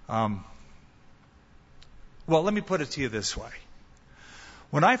 well, let me put it to you this way.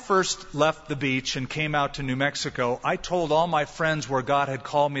 When I first left the beach and came out to New Mexico, I told all my friends where God had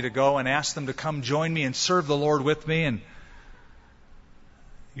called me to go and asked them to come join me and serve the Lord with me. And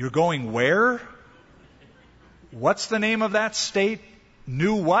you're going where? What's the name of that state?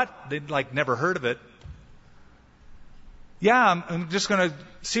 New what? They'd never heard of it. Yeah, I'm just going to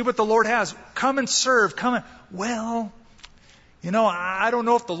see what the Lord has. Come and serve. Come and... Well, I don't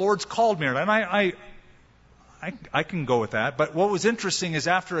know if the Lord's called me or not. And I can go with that. But what was interesting is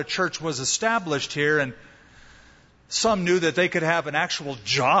after a church was established here and some knew that they could have an actual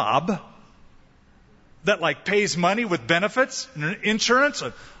job that pays money with benefits and insurance,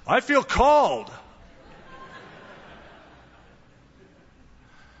 I feel called.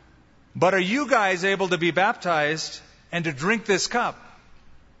 But are you guys able to be baptized and to drink this cup?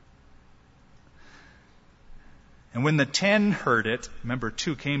 And when the 10 heard it, remember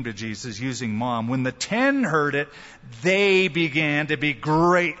 2 came to Jesus using mom. When the 10 heard it, they began to be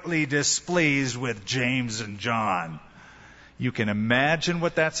greatly displeased with James and John. You can imagine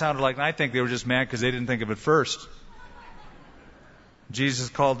what that sounded like. And I think they were just mad because they didn't think of it first. Jesus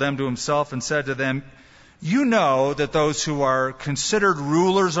called them to himself and said to them, you know that those who are considered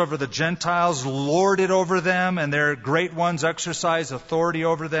rulers over the Gentiles lord it over them, and their great ones exercise authority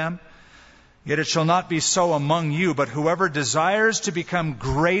over them. Yet it shall not be so among you, but whoever desires to become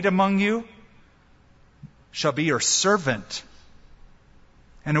great among you shall be your servant.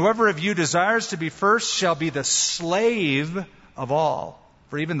 And whoever of you desires to be first shall be the slave of all.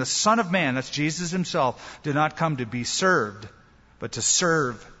 For even the Son of Man, that's Jesus himself, did not come to be served, but to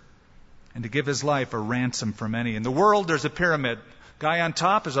serve and to give his life a ransom for many. In the world, there's a pyramid. Guy on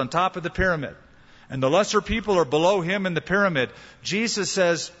top is on top of the pyramid. And the lesser people are below him in the pyramid. Jesus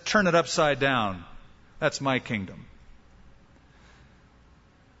says, turn it upside down. That's my kingdom.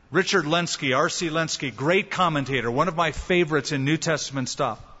 Richard Lenski, R.C. Lenski, great commentator, one of my favorites in New Testament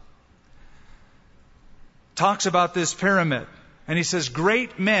stuff, talks about this pyramid. And he says,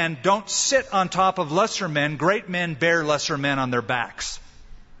 great men don't sit on top of lesser men. Great men bear lesser men on their backs.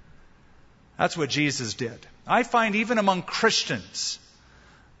 That's what Jesus did. I find even among Christians,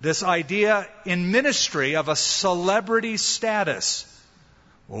 this idea in ministry of a celebrity status.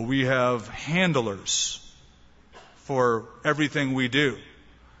 Well, we have handlers for everything we do.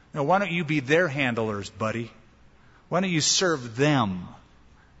 Now, why don't you be their handlers, buddy? Why don't you serve them?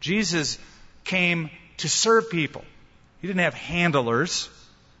 Jesus came to serve people. He didn't have handlers.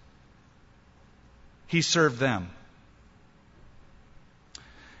 He served them.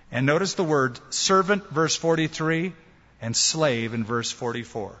 And notice the word servant, verse 43, and slave in verse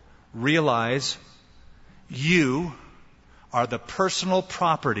 44. Realize you are the personal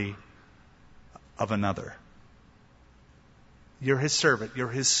property of another. You're his servant. You're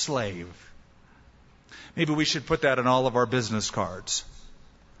his slave. Maybe we should put that on all of our business cards.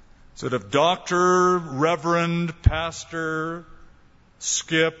 Instead of Dr., Reverend, Pastor,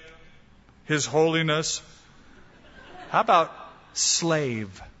 Skip, His Holiness. How about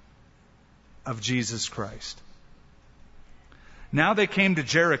slave of Jesus Christ? Now they came to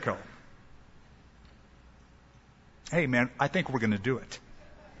Jericho. Hey man, I think we're going to do it.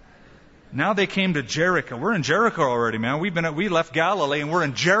 Now they came to Jericho. We're in Jericho already, man. We left Galilee and we're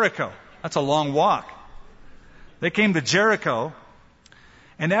in Jericho. That's a long walk. They came to Jericho.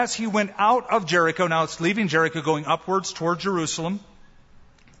 And as he went out of Jericho, now it's leaving Jericho, going upwards toward Jerusalem,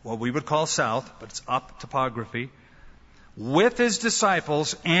 what we would call south, but it's up topography, with his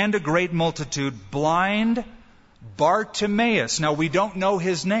disciples and a great multitude, blind Bartimaeus. Now we don't know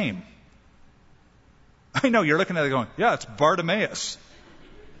his name. I know, you're looking at it going, yeah, it's Bartimaeus.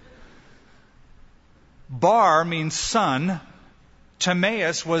 Bar means son.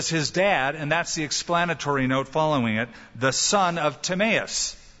 Timaeus was his dad, and that's the explanatory note following it. The son of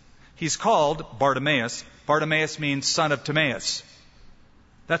Timaeus. He's called Bartimaeus. Bartimaeus means son of Timaeus.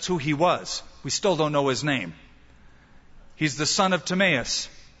 That's who he was. We still don't know his name. He's the son of Timaeus.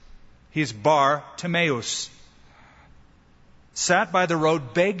 He's Bartimaeus. Sat by the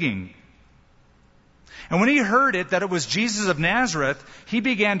road begging. And when he heard it, that it was Jesus of Nazareth, he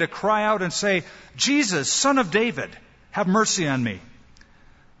began to cry out and say, Jesus, Son of David, have mercy on me.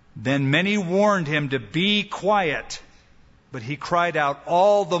 Then many warned him to be quiet, but he cried out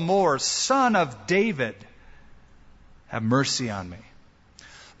all the more, Son of David, have mercy on me.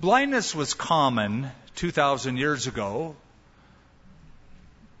 Blindness was common 2,000 years ago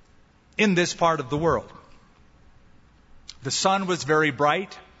in this part of the world. The sun was very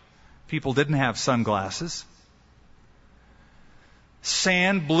bright. People didn't have sunglasses.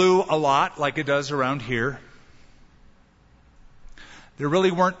 Sand blew a lot, like it does around here. There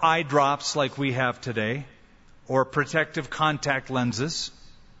really weren't eye drops like we have today, or protective contact lenses.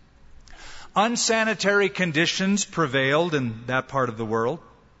 Unsanitary conditions prevailed in that part of the world.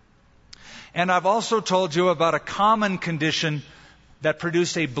 And I've also told you about a common condition that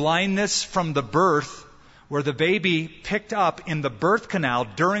produced a blindness from the birth, where the baby picked up in the birth canal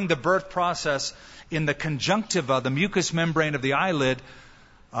during the birth process in the conjunctiva, the mucous membrane of the eyelid,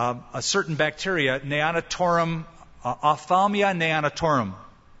 a certain bacteria, neonatorum, ophthalmia neonatorum.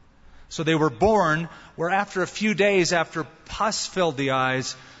 So they were born where after a few days after pus filled the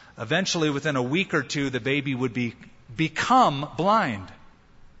eyes, eventually within a week or two, the baby would become blind.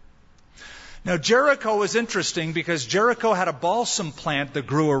 Now Jericho was interesting because Jericho had a balsam plant that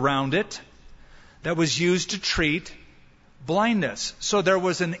grew around it that was used to treat blindness. So there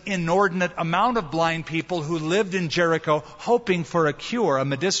was an inordinate amount of blind people who lived in Jericho hoping for a cure, a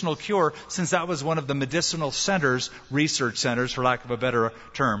medicinal cure, since that was one of the medicinal centers, research centers, for lack of a better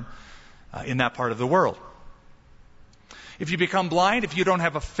term, in that part of the world. If you become blind, if you don't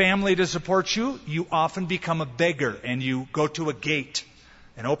have a family to support you, you often become a beggar and you go to a gate,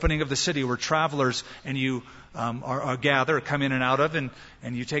 an opening of the city where travelers and you gather, come in and out of, and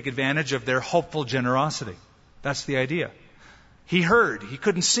you take advantage of their hopeful generosity. That's the idea. He heard, he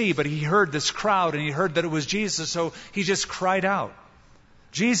couldn't see, but he heard this crowd and he heard that it was Jesus, so he just cried out,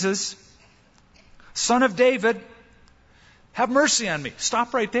 Jesus, Son of David, have mercy on me.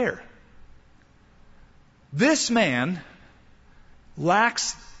 Stop right there. This man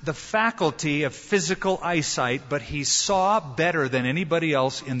lacks the faculty of physical eyesight, but he saw better than anybody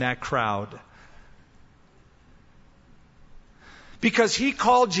else in that crowd. Because he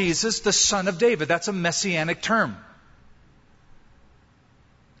called Jesus the Son of David. That's a messianic term.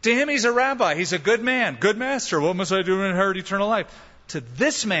 To him, he's a rabbi. He's a good man. Good master. What must I do to inherit eternal life? To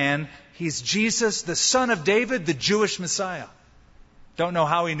this man, he's Jesus, the Son of David, the Jewish Messiah. Don't know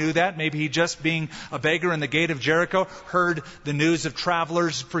how he knew that. Maybe he just being a beggar in the gate of Jericho heard the news of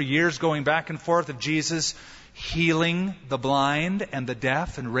travelers for years going back and forth of Jesus healing the blind and the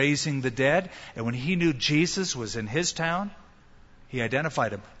deaf and raising the dead. And when he knew Jesus was in his town, he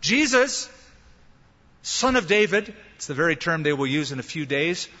identified him. Jesus, Son of David. It's the very term they will use in a few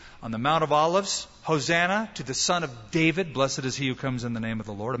days on the Mount of Olives. Hosanna to the Son of David. Blessed is he who comes in the name of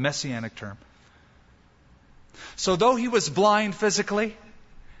the Lord. A messianic term. So though he was blind physically,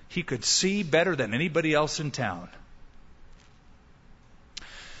 he could see better than anybody else in town.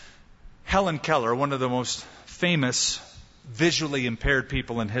 Helen Keller, one of the most famous visually impaired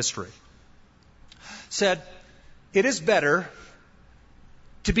people in history, said, "It is better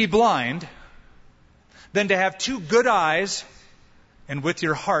to be blind than to have two good eyes and with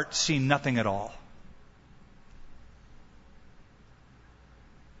your heart see nothing at all."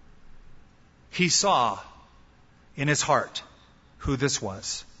 He saw in his heart who this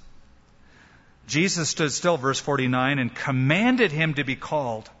was. Jesus stood still, verse 49, and commanded him to be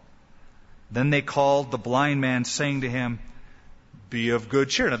called. Then they called the blind man, saying to him, "Be of good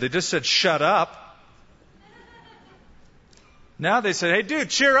cheer." Now they just said, "Shut up." Now they said, "Hey dude,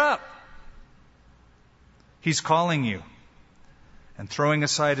 cheer up. He's calling you." And throwing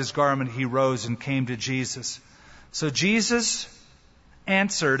aside his garment, he rose and came to Jesus. So Jesus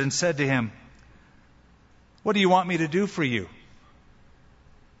answered and said to him, "What do you want me to do for you?"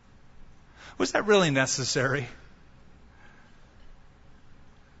 Was that really necessary?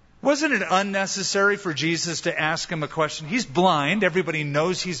 Wasn't it unnecessary for Jesus to ask him a question? He's blind. Everybody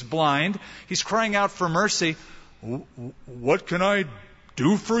knows he's blind. He's crying out for mercy. What can I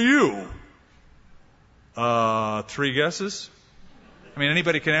do for you? 3 guesses? I mean,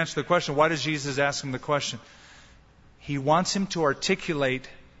 anybody can answer the question. Why does Jesus ask him the question? He wants him to articulate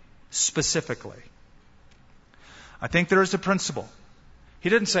specifically. I think there is a principle. He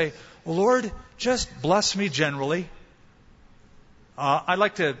didn't say, "Well, Lord, just bless me generally. I'd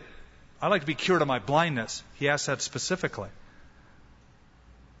like to be cured of my blindness." He asked that specifically.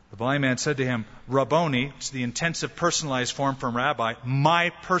 The blind man said to him, "Rabboni," which is the intensive personalized form from rabbi,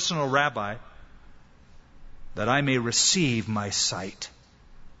 my personal rabbi, "that I may receive my sight."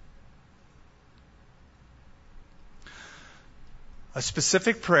 A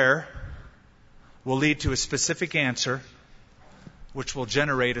specific prayer will lead to a specific answer, which will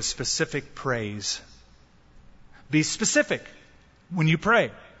generate a specific praise. Be specific when you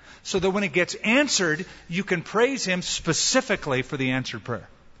pray, so that when it gets answered, you can praise Him specifically for the answered prayer.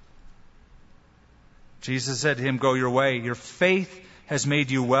 Jesus said to him, "Go your way. Your faith has made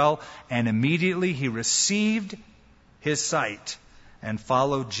you well." And immediately he received his sight and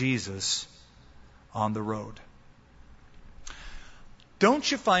followed Jesus on the road.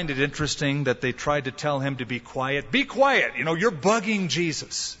 Don't you find it interesting that they tried to tell him to be quiet? Be quiet. You're bugging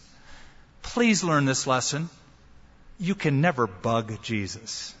Jesus. Please learn this lesson. You can never bug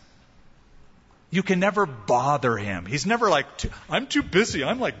Jesus. You can never bother Him. He's never like, "I'm too busy.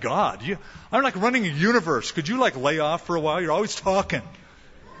 I'm like God. I'm like running a universe. Could you lay off for a while? You're always talking."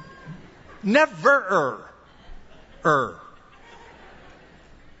 Never.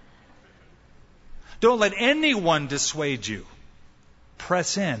 Don't let anyone dissuade you.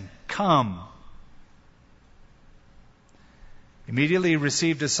 Press in. Come. Immediately he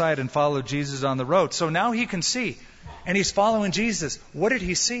received his sight and followed Jesus on the road. So now he can see. And he's following Jesus. What did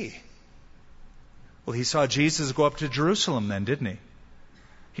he see? Well, he saw Jesus go up to Jerusalem then, didn't he?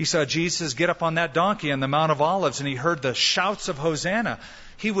 He saw Jesus get up on that donkey on the Mount of Olives, and he heard the shouts of Hosanna.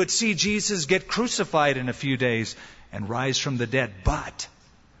 He would see Jesus get crucified in a few days and rise from the dead. But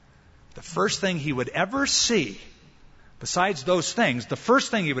the first thing he would ever see, besides those things, the first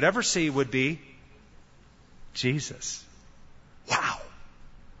thing he would ever see would be Jesus. Wow.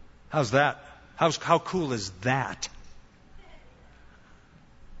 How's that? How cool is that?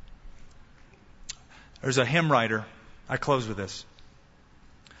 There's a hymn writer. I close with this.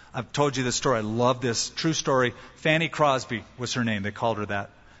 I've told you this story. I love this. True story. Fanny Crosby was her name. They called her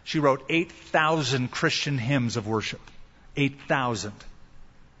that. She wrote 8,000 Christian hymns of worship. 8,000.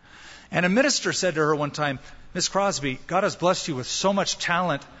 And a minister said to her one time, "Miss Crosby, God has blessed you with so much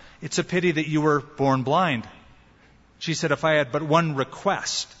talent. It's a pity that you were born blind." She said, "If I had but one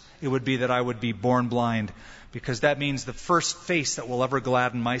request, it would be that I would be born blind, because that means the first face that will ever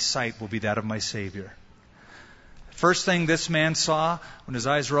gladden my sight will be that of my Savior." First thing this man saw when his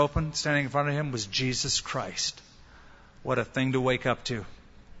eyes were open, standing in front of him, was Jesus Christ. What a thing to wake up to.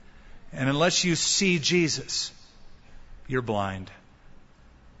 And unless you see Jesus, you're blind.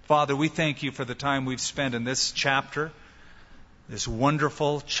 Father, we thank you for the time we've spent in this chapter, this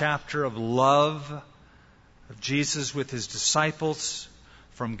wonderful chapter of love of Jesus with his disciples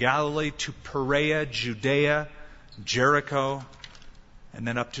from Galilee to Perea, Judea, Jericho, and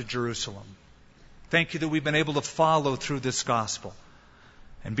then up to Jerusalem. Thank you that we've been able to follow through this gospel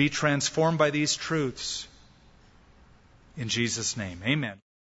and be transformed by these truths. In Jesus' name, amen.